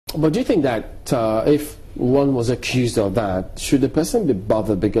But do you think that if one was accused of that, should the person be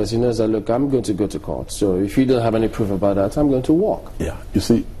bothered because he knows that, look, I'm going to go to court, so if you don't have any proof about that, I'm going to walk? Yeah, you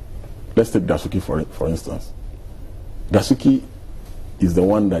see, let's take Dasuki for instance. Dasuki is the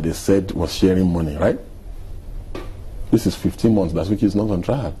one that they said was sharing money, right? This is 15 months. Dasuki is not on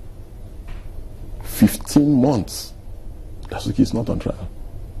trial. 15 months. Dasuki is not on trial.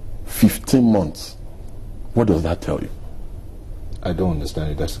 15 months. What does that tell you? I don't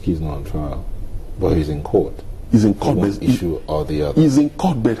understand it. Dasuki is not on trial, but he's in court. He's in court. One issue or the other. He's in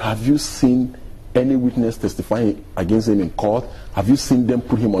court, but have you seen any witness testifying against him in court? Have you seen them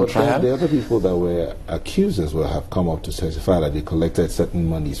put him on trial? The other people that were accused as well have come up to testify that they collected certain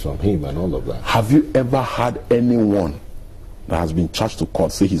monies from him and all of that. Have you ever had anyone that has been charged to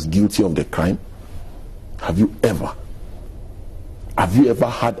court say he's guilty of the crime? Have you ever? Have you ever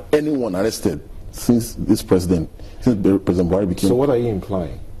had anyone arrested since President Buhari became? So what are you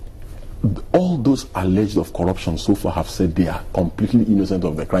implying? All those alleged of corruption so far have said they are completely innocent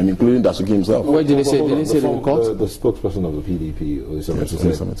of the crime, including Dasuki himself. What did they say? Did they say in court? The spokesperson of the PDP,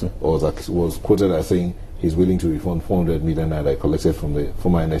 was quoted as saying he's willing to refund 400 million naira collected from the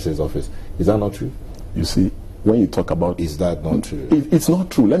former NSA's office. Is that not true? You see, when you talk about... Is that not true? It's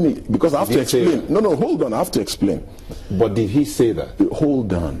not true. Because I have to explain. No, hold on. I have to explain. But did he say that?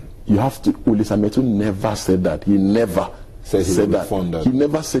 Hold on. You have to... Ulisametu never said that. He never said that. He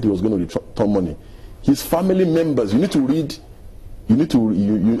never said he was going to return money. His family members, you need to read...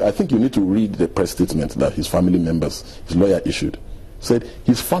 I think you need to read the press statement that his family members, his lawyer issued. Said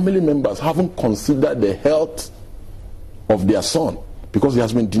his family members haven't considered the health of their son because he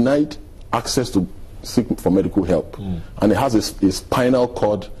has been denied access to seek for medical help, and he has a spinal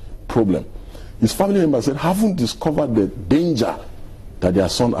cord problem. His family members said haven't discovered the danger that their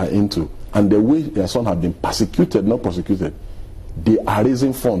son are into, and the way their son have been persecuted, not prosecuted. They are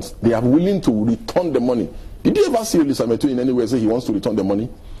raising funds. They are willing to return the money. Did you ever see Olisametu in any way say he wants to return the money?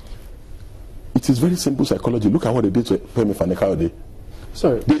 It is very simple psychology. Look at what they did to Femi Fani-Kayode.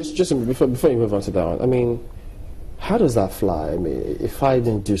 Sorry, just before you move on to that one, I mean, how does that fly? I mean, if I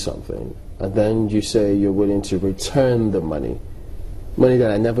didn't do something, and then you say you're willing to return the money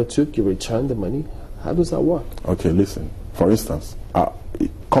that I never took, you return the money, how does that work? Okay, listen. For instance,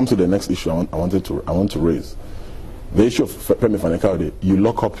 come to the next issue I want to raise. The issue of Femi Fani-Kayode,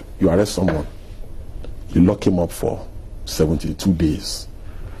 you arrest someone, you lock him up for 72 days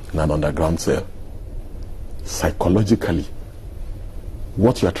in an underground cell. Psychologically,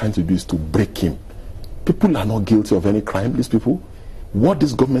 what you are trying to do is to break him. People are not guilty of any crime, these people. What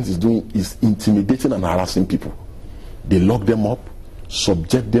this government is doing is intimidating and harassing people. They lock them up,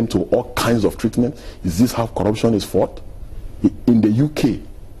 subject them to all kinds of treatment. Is this how corruption is fought? In the UK,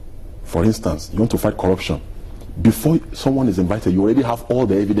 for instance, you want to fight corruption. Before someone is invited, you already have all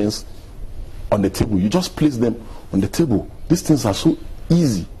the evidence on the table. You just place them on the table. These things are so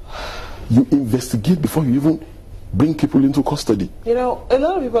easy. You investigate before you even bring people into custody. You know, a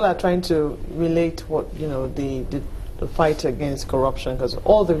lot of people are trying to relate what, you know, the fight against corruption, because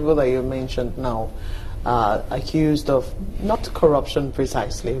all the people that you mentioned now are accused of not corruption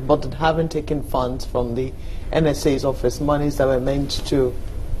precisely, but having taken funds from the NSA's office, monies that were meant to,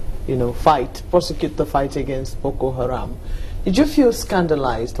 you know, prosecute the fight against Boko Haram. Did you feel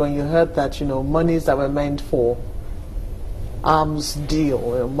scandalized when you heard that, you know, monies that were meant for arms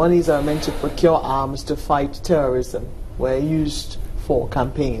deal, monies that were meant to procure arms to fight terrorism were used for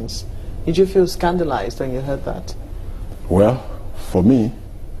campaigns? Did you feel scandalized when you heard that? Well, for me,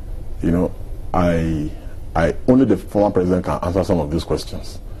 you know, I only the former president can answer some of these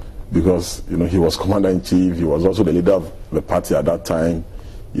questions, because, you know, he was commander-in-chief, he was also the leader of the party at that time.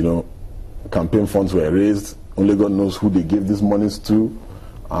 You know, campaign funds were raised, only God knows who they gave these monies to,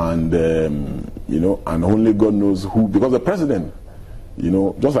 and you know, and only God knows who, because the president, you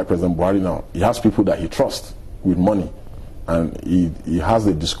know, just like President Buhari now, he has people that he trusts with money, and he has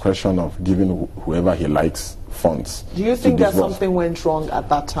the discretion of giving whoever he likes funds. Do you think that something went wrong at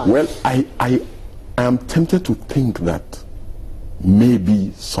that time? Well, I am tempted to think that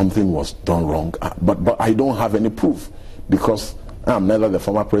maybe something was done wrong, but I don't have any proof, because I'm neither the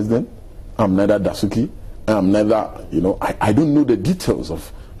former president, I'm neither Dasuki, I'm neither, you know, I don't know the details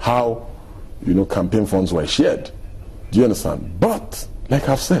of how, you know, campaign funds were shared. Do you understand? But, like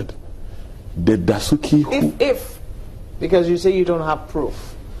I've said, the Dasuki who... If because you say you don't have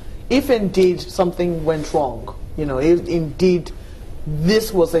proof, if indeed something went wrong, you know, if indeed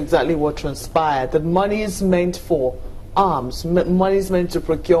this was exactly what transpired, that money is meant for arms, money is meant to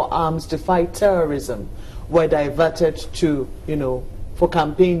procure arms to fight terrorism, were diverted to, you know, for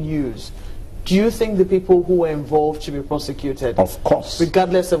campaign use, do you think the people who were involved should be prosecuted? Of course.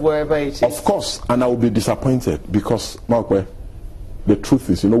 Regardless of wherever it is? Of course. And I will be disappointed because, Markwe, the truth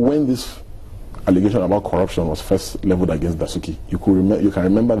is, when this allegation about corruption was first leveled against Dasuki, you can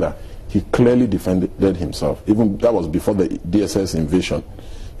remember that he clearly defended himself. Even that was before the DSS invasion,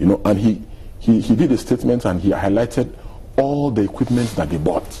 and he did a statement and he highlighted all the equipment that they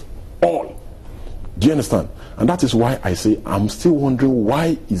bought. All. Do you understand? And that is why I say I'm still wondering,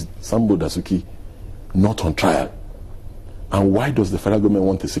 why is Sambo Dasuki not on trial? And why does the federal government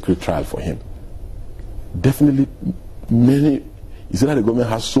want a secret trial for him? Definitely is it that the government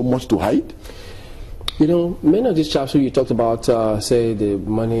has so much to hide? Many of these chaps who you talked about say the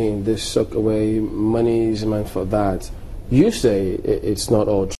money in this way, money is meant for that. You say it's not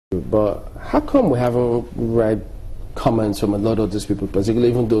all true, but how come we haven't read comments from a lot of these people, particularly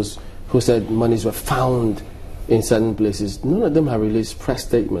even those who said monies were found in certain places? None of them have released press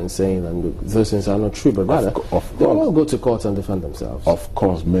statements saying that those things are not true, but rather they all go to court and defend themselves. Of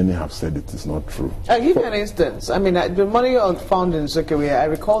course, many have said it is not true. I'll give you an instance. I mean, the money found in Zuckerway, I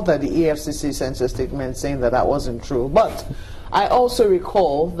recall that the EFCC sent a statement saying that wasn't true, but I also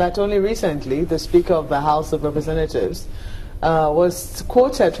recall that only recently the Speaker of the House of Representatives was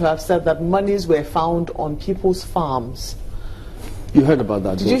quoted to have said that monies were found on people's farms. You heard about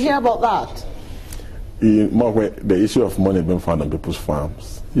that? Did you hear about that? The issue of money being found on people's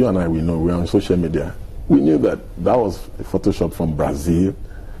farms, you and I, we know, we're on social media. We knew that was a Photoshop from Brazil.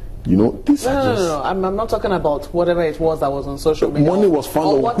 No. I'm not talking about whatever it was that was on social media. Money was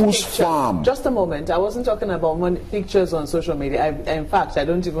found on whose farm? Just a moment. I wasn't talking about pictures on social media. In fact, I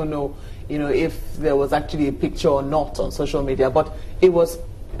don't even know, if there was actually a picture or not on social media. But it was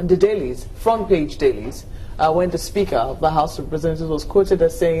the dailies, front page dailies, when the Speaker of the House of Representatives was quoted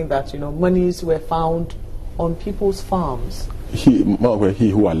as saying that monies were found on people's farms. He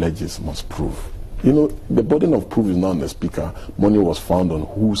who alleges must prove. The burden of proof is not on the Speaker. Money was found on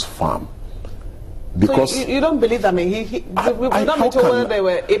whose farm? Because so you don't believe that? I mean, we don't know whether they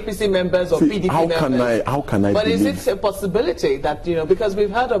were APC members or PDP members. How can I? But believe? Is it a possibility that because we've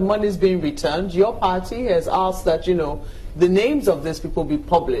heard of monies being returned, your party has asked that the names of these people be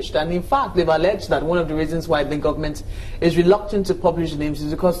published, and in fact they've alleged that one of the reasons why the government is reluctant to publish the names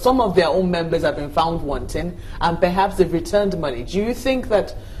is because some of their own members have been found wanting, and perhaps they've returned money. Do you think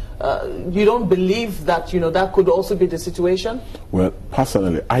that? You don't believe that that could also be the situation? Well,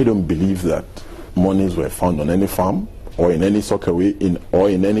 personally, I don't believe that monies were found on any farm or in any sockaway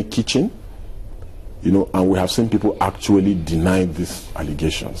or in any kitchen. And we have seen people actually deny these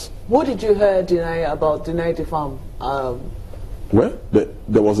allegations. What did you hear deny the farm? Well,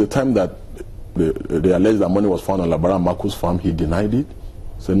 there was a time that they alleged that money was found on Labara Maku's farm. He denied it.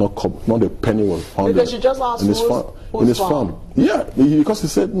 So not a penny was found because you just asked in his farm. Yeah, because he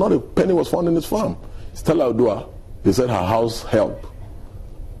said not a penny was found in his farm. Stella Odua, they said her house help,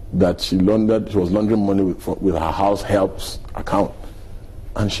 that she was laundering money with her house helps account,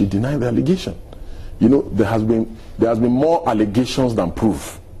 and she denied the allegation. There has been more allegations than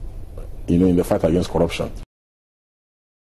proof, in the fight against corruption.